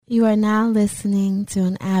You are now listening to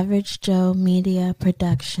an Average Joe Media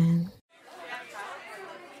production.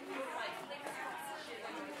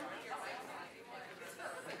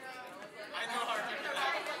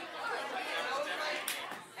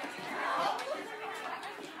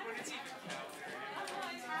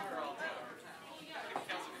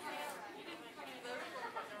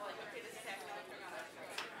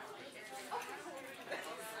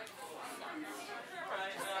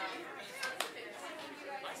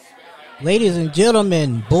 Ladies and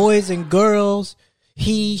gentlemen, boys and girls,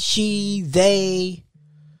 he, she, they,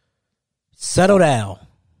 settle down.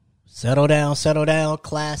 Settle down, settle down.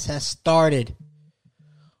 Class has started.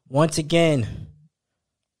 Once again,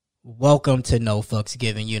 welcome to No Fucks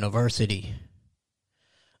Given University.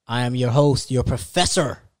 I am your host, your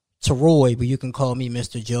professor, Teroy, but you can call me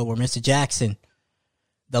Mr. Joe or Mr. Jackson.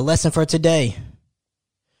 The lesson for today,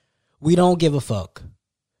 we don't give a fuck.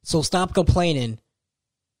 So stop complaining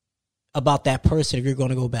about that person if you're going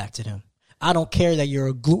to go back to them. I don't care that you're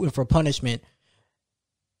a glutton for punishment,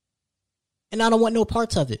 and I don't want no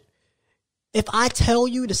parts of it. If I tell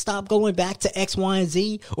you to stop going back to X, Y, and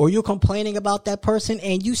Z, or you're complaining about that person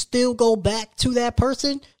and you still go back to that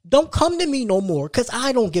person, don't come to me no more, because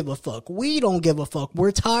I don't give a fuck. We don't give a fuck.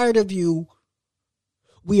 We're tired of you.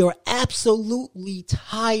 We are absolutely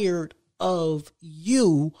tired of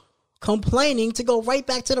you complaining to go right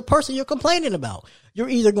back to the person you're complaining about. You're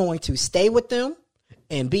either going to stay with them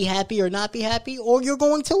and be happy or not be happy, or you're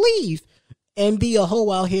going to leave and be a hoe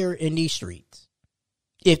out here in these streets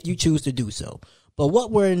if you choose to do so. But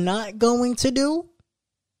what we're not going to do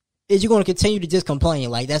is you're going to continue to just complain.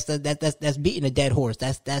 Like that's beating a dead horse.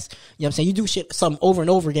 That's you know what I'm saying? You do shit something over and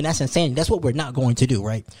over again. That's insanity. That's what we're not going to do,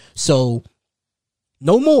 right? So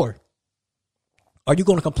no more are you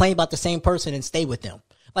going to complain about the same person and stay with them.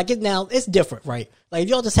 Like it's different, right? Like if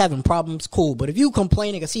y'all just having problems, cool. But if you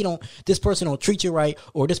complaining because this person don't treat you right,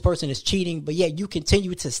 or this person is cheating, but yet you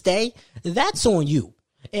continue to stay, that's on you.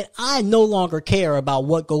 And I no longer care about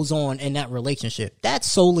what goes on in that relationship. That's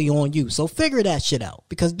solely on you. So figure that shit out,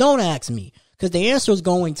 because don't ask me, because the answer is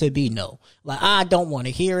going to be no. Like, I don't want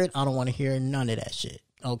to hear it. I don't want to hear none of that shit.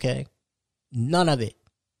 Okay? None of it.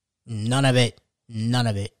 None of it. None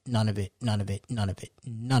of it. None of it. None of it. None of it.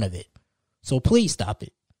 None of it. So please stop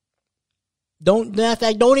it. Don't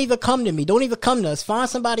even come to me. Don't even come to us. Find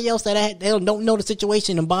somebody else that they don't know the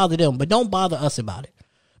situation and bother them. But don't bother us about it,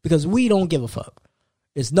 because we don't give a fuck.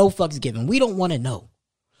 There's no fucks given. We don't want to know.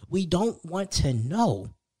 We don't want to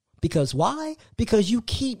know. Because why? Because you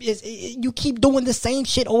keep doing the same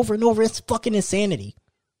shit over and over. It's fucking insanity.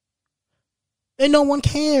 And no one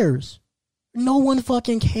cares. No one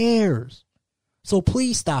fucking cares. So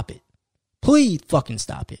please stop it. Please fucking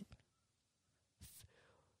stop it.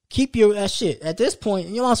 Keep your shit. At this point,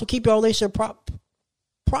 you also keep your relationship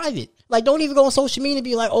private. Like, don't even go on social media and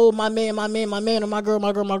be like, oh, my man, or my girl.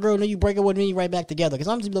 And then you break it with me right back together. Because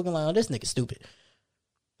I'm just looking like, oh, this nigga's stupid.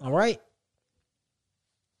 All right?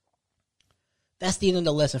 That's the end of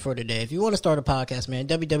the lesson for today. If you want to start a podcast, man,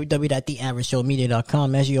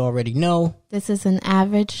 www.theaverageshowmedia.com. As you already know, This is an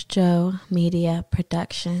Average Joe Media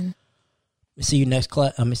production. I'll see you next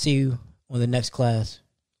class. I'm going to see you on the next class.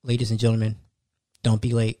 Ladies and gentlemen, don't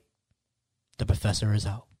be late. The professor is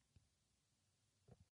out.